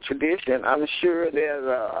to the tradition, I'm sure there's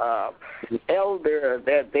a elder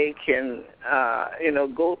that they can,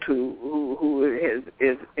 go to who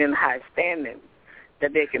is in high standing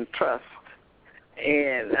that they can trust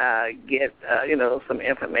and get, some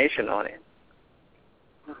information on it.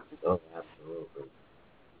 Oh, absolutely.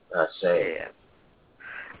 That's it. Yeah.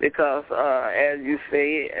 Because, as you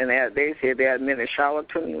say, and as they say, there are many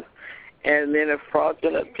charlatans and many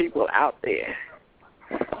fraudulent people out there.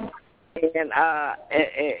 And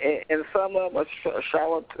some of them are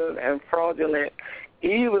charlatan and fraudulent,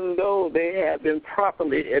 even though they have been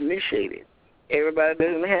properly initiated. Everybody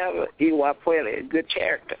doesn't have a Iwa Puele, good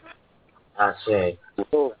character. I say.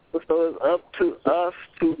 So it's up to us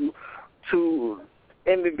to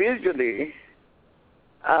individually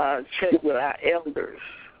check with our elders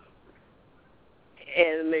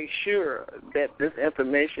and make sure that this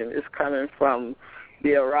information is coming from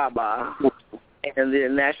the Araba and the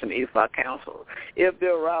National Ifa Council. If the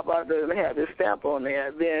Araba doesn't have his stamp on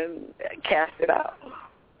there, then cast it out.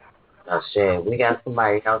 I said, we got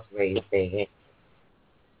somebody else raised their hand.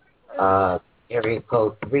 Area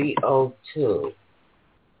code 302.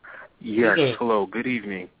 Yes, hello, good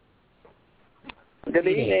evening. Good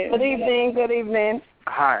evening. Good evening. Good evening.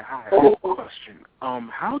 Hi, I have a question.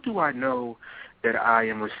 How do I know that I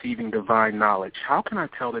am receiving divine knowledge? How can I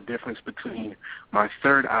tell the difference between my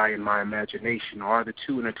third eye and my imagination? Are the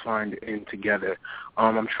two intertwined in together?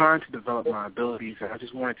 I'm trying to develop my abilities, and I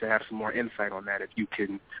just wanted to have some more insight on that. If you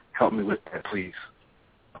can help me with that, please.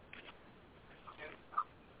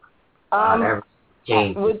 Let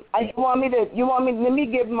me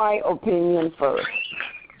give my opinion first.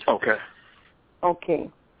 Okay. Okay.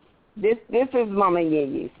 This is Mama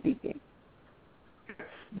Yeye speaking.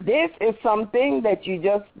 This is something that you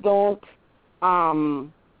just don't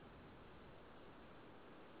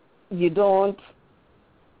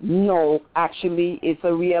know. Actually, it's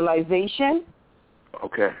a realization.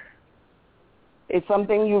 Okay. It's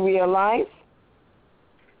something you realize,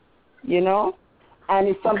 and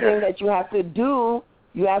it's something that you have to do.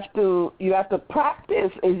 You have to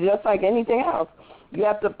practice. It's just like anything else. You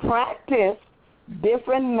have to practice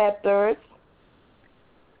different methods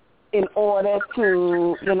in order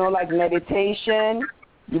to, like meditation.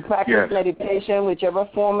 You practice meditation, whichever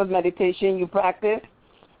form of meditation you practice,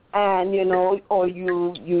 and, or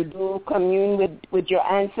you do commune with your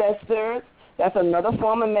ancestors. That's another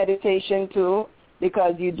form of meditation, too,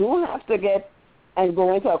 because you do have to get and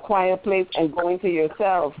go into a quiet place and go into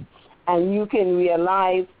yourself, and you can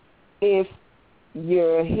realize if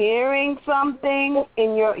you're hearing something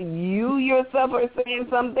in you yourself are saying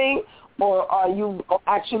something, or are you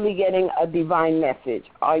actually getting a divine message?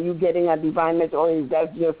 Are you getting a divine message, or is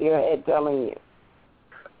that just your head telling you?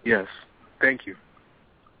 Yes. Thank you.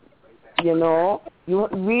 You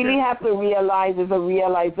really have to realize it's a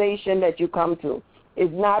realization that you come to.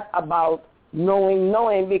 It's not about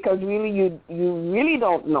knowing, because really you really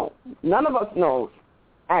don't know. None of us knows,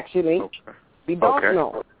 actually. Okay. We don't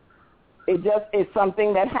know. It just is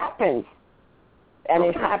something that happens. And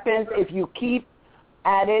it happens if you keep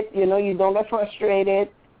at it, you don't get frustrated.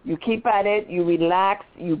 You keep at it, you relax,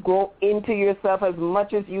 you go into yourself as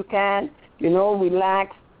much as you can,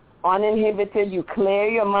 relax, uninhibited, you clear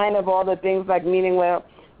your mind of all the things like meaning,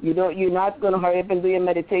 you're not going to hurry up and do your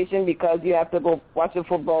meditation because you have to go watch a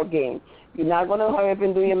football game. You're not going to hurry up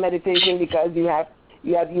and do your meditation because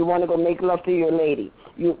you want to go make love to your lady.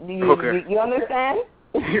 You understand?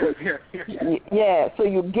 Yeah, so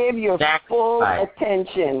you give your full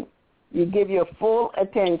attention. You give your full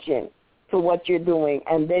attention to what you're doing,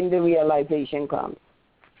 and then the realization comes.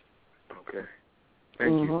 Okay.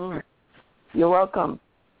 Thank you. You're welcome.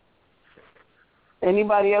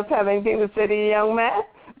 Anybody else have anything to say to the young man?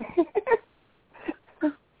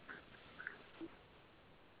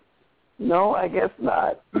 No, I guess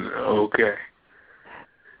not. Okay.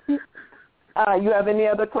 You have any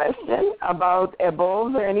other question about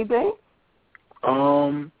Ebols or anything?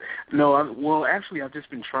 No. Actually, I've just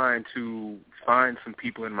been trying to find some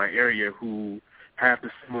people in my area who have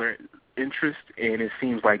the similar interest, and it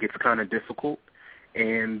seems like it's kind of difficult.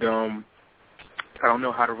 And I don't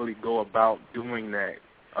know how to really go about doing that.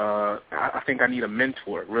 I think I need a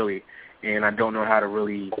mentor, really, and I don't know how to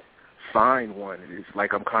really find one. It's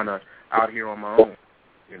like I'm kind of out here on my own,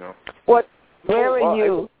 What? Where are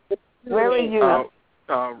you? Where are you?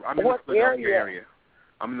 I'm in the Philadelphia area.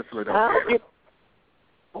 I'm in the Philadelphia area.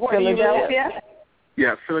 Philadelphia?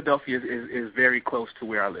 Yeah, Philadelphia is very close to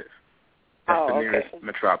where I live. That's the nearest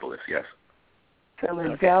metropolis, yes.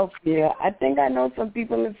 Philadelphia. I think I know some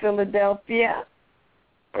people in Philadelphia.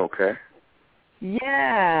 Okay.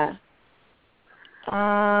 Yeah.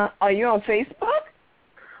 Are you on Facebook?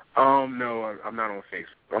 No, I'm not on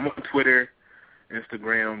Facebook. I'm on Twitter,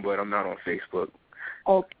 Instagram, but I'm not on Facebook.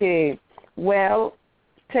 Okay. Well,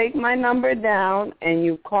 take my number down and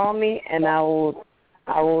you call me, and I will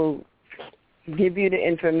give you the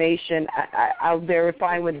information. I'll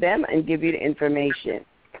verify with them and give you the information.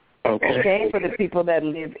 Okay, for the people that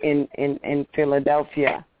live in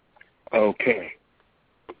Philadelphia. Okay.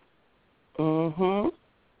 Mhm.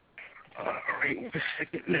 All right, wait a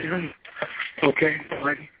second now. Okay,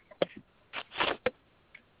 ready.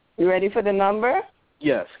 You ready for the number?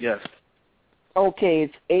 Yes. Okay,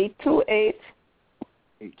 it's 828.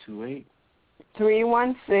 828.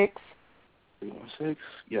 316. 316.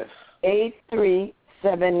 Yes.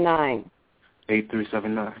 8379.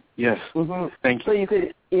 8379. Yes. Mm-hmm. Thank you. So you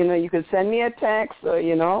could send me a text, or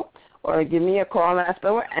give me a call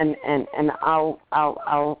afterward, and I'll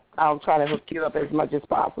try to hook you up as much as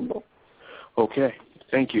possible. Okay.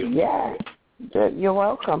 Thank you. Yeah. You're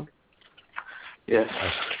welcome. Yes.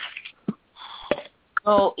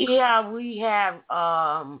 So we have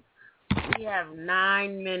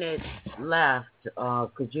 9 minutes left.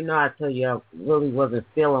 'Cause I tell you, I really wasn't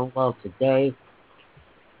feeling well today.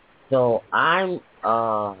 So I'm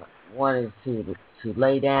wanted to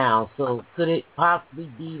lay down. So could it possibly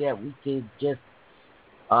be that we could just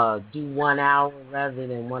do 1 hour rather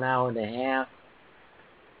than 1 hour and a half?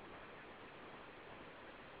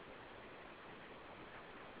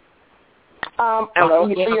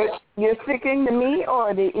 You're speaking to me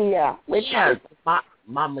or the Ia? Yes,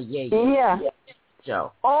 Mama Yeye. Yeah.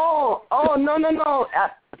 Show. Oh, no.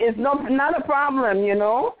 It's not a problem, I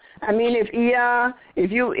mean, if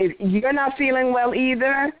you're not feeling well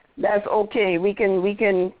either, that's okay. We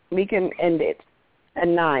can end it at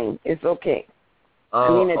 9. It's okay. At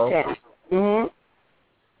 10. Mhm.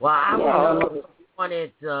 Well, I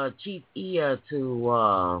wanted Chief Ia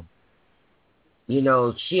to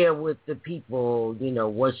share with the people,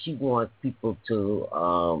 what she wants people to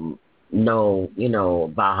know,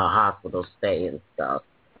 about her hospital stay and stuff.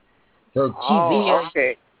 So Chief Ia.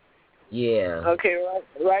 Okay. Yeah. Okay,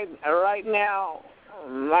 right now,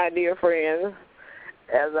 my dear friends,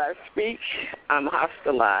 as I speak, I'm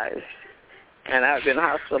hospitalized, and I've been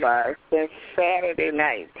hospitalized since Saturday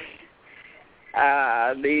night.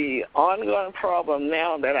 The ongoing problem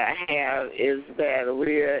now that I have is that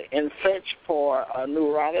we're in search for a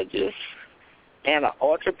neurologist and an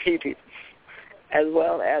orthopedist, as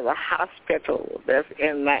well as a hospital that's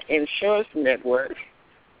in my insurance network,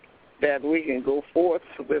 that we can go forth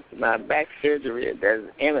with my back surgery that's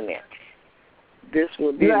imminent. This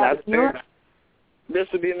will be my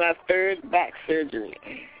third back surgery.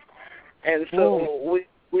 And so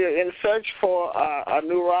we're in search for a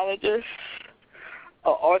neurologist,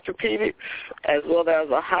 orthopedics, as well as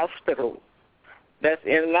a hospital that's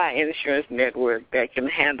in my insurance network that can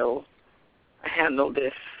handle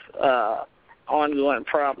this ongoing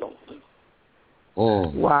problem. Oh.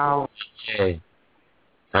 Wow. Okay.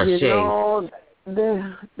 You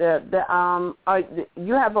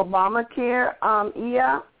have Obamacare,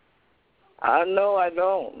 Ia? No, I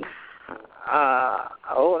don't.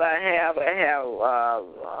 What I have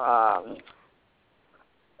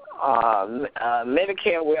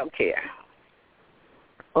Medicare WellCare.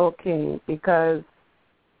 Okay, because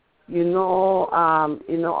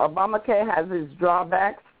Obamacare has its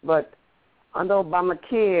drawbacks, but under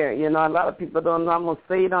Obamacare, a lot of people don't almost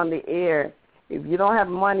say it on the air. If you don't have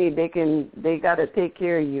money, they got to take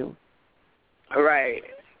care of you. Right.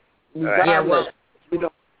 Yeah, well,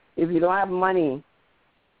 if you don't have money.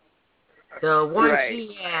 The one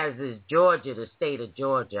she has is Georgia, the state of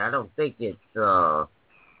Georgia. I don't think it's the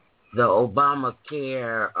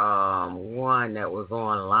Obamacare one that was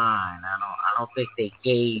online. I don't think they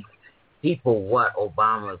gave people what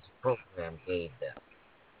Obama's program gave them.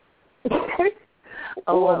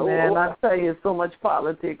 Oh, man, I tell you, so much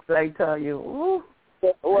politics, I tell you. Ooh.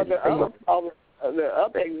 Well, the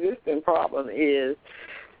other existing problem is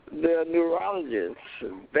the neurologist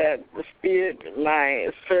that spearheaded my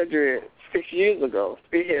surgery 6 years ago.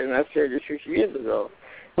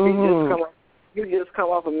 He just come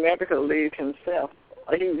off of medical leave himself.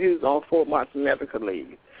 He was on 4 months medical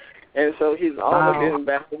leave. And so he's only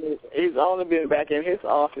been back in his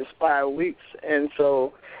office 5 weeks, and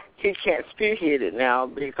so he can't spearhead it now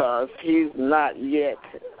because he's not yet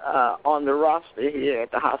on the roster here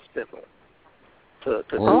at the hospital.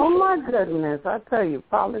 Oh my goodness! I tell you,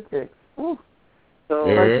 politics. Ooh. So,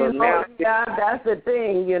 Yeah. now, that's the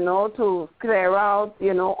thing, to clear out,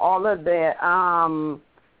 all of the,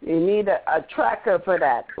 you need a tracker for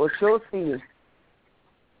that, or show-see.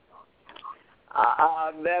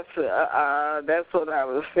 That's what I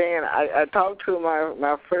was saying. I talked to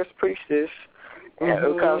my first priestess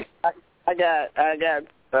because I got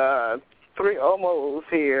 3 omos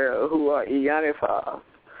here who are Iyanifa,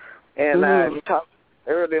 and I talked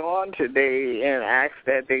early on today and asked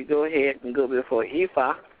that they go ahead and go before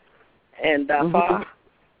Ifa and Dafa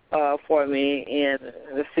for me and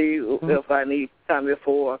see if I need to come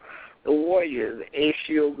before the warriors,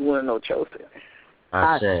 She-Egun and Ochosen.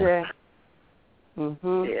 Ashe.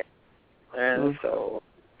 Yeah, and so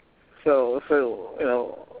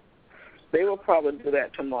they will probably do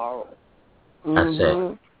that tomorrow.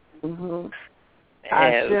 Ashe.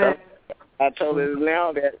 And I told them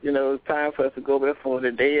now that it's time for us to go before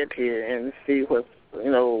the deity and see what's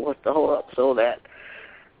the hold up, so that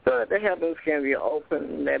the heavens can be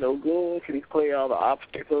open, that Ogun can clear all the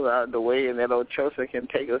obstacles out of the way, and that Ochosa can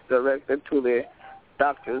take us directly to the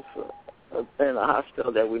doctors in the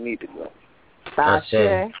hospital that we need to go.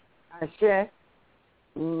 Ashe.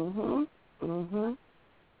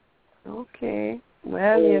 Okay.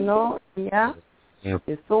 Well, yeah.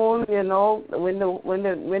 It's soon, when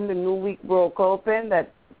the new week broke open,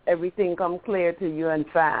 that everything come clear to you and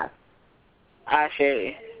fast.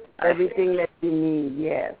 Ashe. Everything that you need,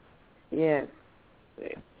 yes.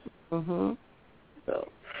 So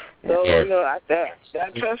I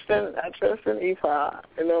trust in Ifa.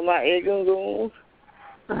 My Egun,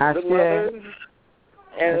 the mothers,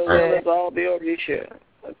 and as well as all the Orisha.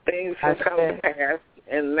 Things can come to pass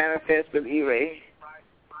and manifest with Ire.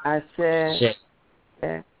 Ashe.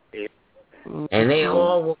 And they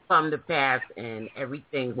all will come to pass, and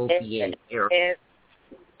everything will be in error.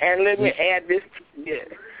 And let me add this to you.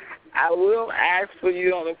 I will ask for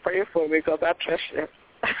you to pray for me because I trust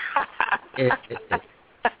you.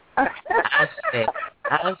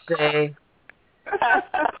 I say.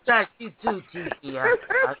 Trust you too, Tiki.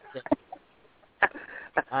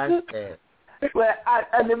 I say. Well,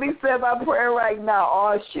 let me say my prayer right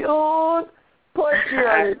now. Shoot. Put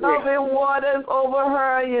your loving waters over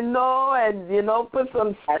her, and put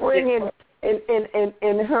some spring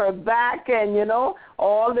in her back, and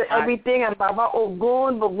everything. And Baba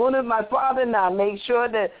Ogun is my father now. Make sure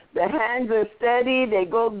that the hands are steady, they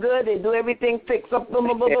go good, they do everything, fix up,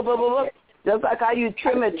 just like how you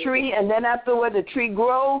trim a tree, and then afterward the tree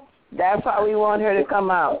grows. That's how we want her to come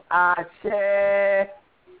out. Ashe.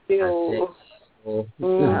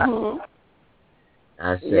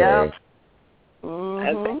 Ashe. Yep.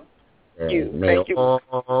 Thank you.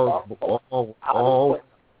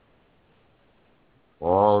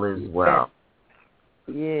 All is well.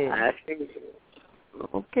 Yeah.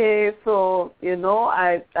 Okay, so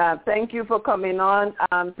I thank you for coming on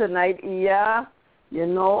tonight, Iya.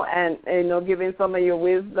 And giving some of your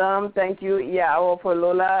wisdom. Thank you, Iya, for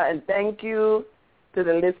Lola, and thank you to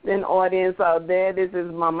the listening audience out there. This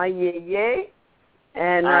is Mama Yeye.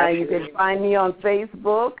 And you can find me on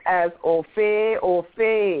Facebook as Ofe,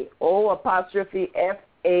 O''Fae.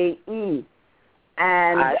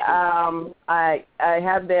 And I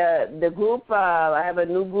have the group. I have a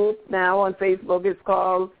new group now on Facebook. It's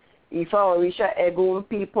called Ifa-Orisa-Egun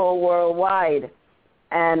People Worldwide.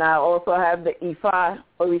 And I also have the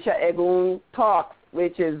Ifa-Orisa-Egun Talks,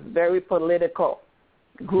 which is very political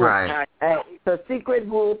group. Right. It's a secret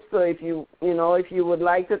group, so if you would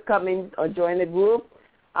like to come in or join the group,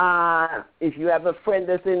 if you have a friend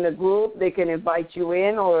that's in the group, they can invite you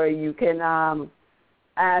in, or you can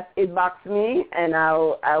inbox me, and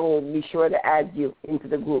I will be sure to add you into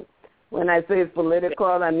the group. When I say it's political,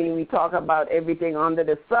 I mean we talk about everything under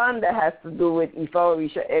the sun that has to do with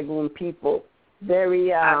Ifa-Orisa-Egun people.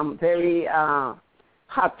 Very hot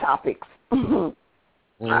topics.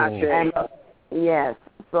 And, yes.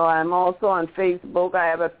 So I'm also on Facebook. I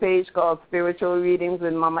have a page called Spiritual Readings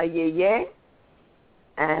with Mama Yeye,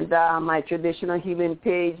 and my traditional healing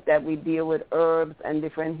page that we deal with herbs and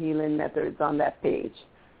different healing methods on that page.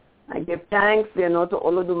 I give thanks, to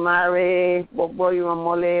Olodumare, Bobo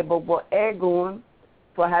Yuramole, Bobo Egun,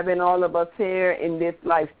 for having all of us here in this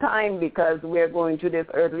lifetime, because we're going through this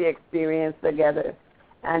earthly experience together.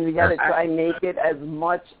 And we got to try and make it as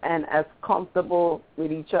much and as comfortable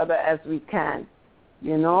with each other as we can.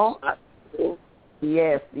 Yes.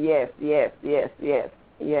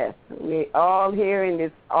 We all here in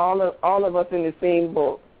this, all of us in the same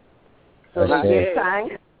boat. So we give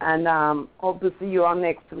thanks, and hope to see you all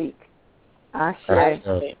next week. Ashe.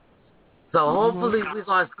 So hopefully we're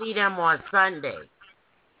going to see them on Sunday.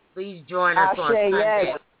 Please join us on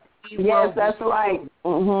Sunday. Yes, that's right.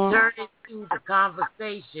 Turn into the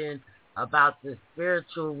conversation about the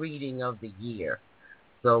spiritual reading of the year.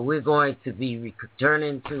 So we're going to be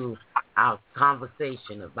returning to our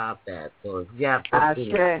conversation about that. So if you have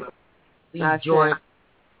something, please join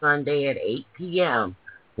Sunday at 8 p.m.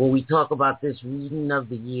 when we talk about this reading of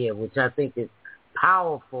the year, which I think is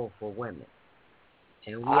powerful for women.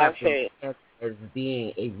 And we have to look at it as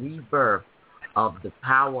being a rebirth of the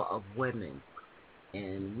power of women.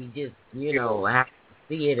 And we just, have to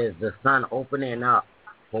see it as the sun opening up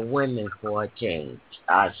for women for a change.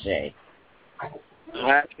 Ashe.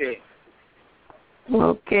 Ashe.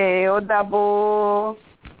 Okay, Odabo.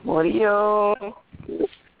 Morio.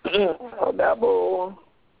 Odabo.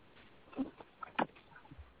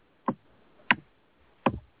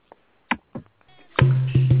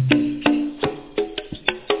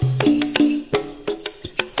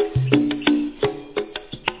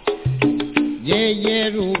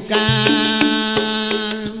 Yeye ruka.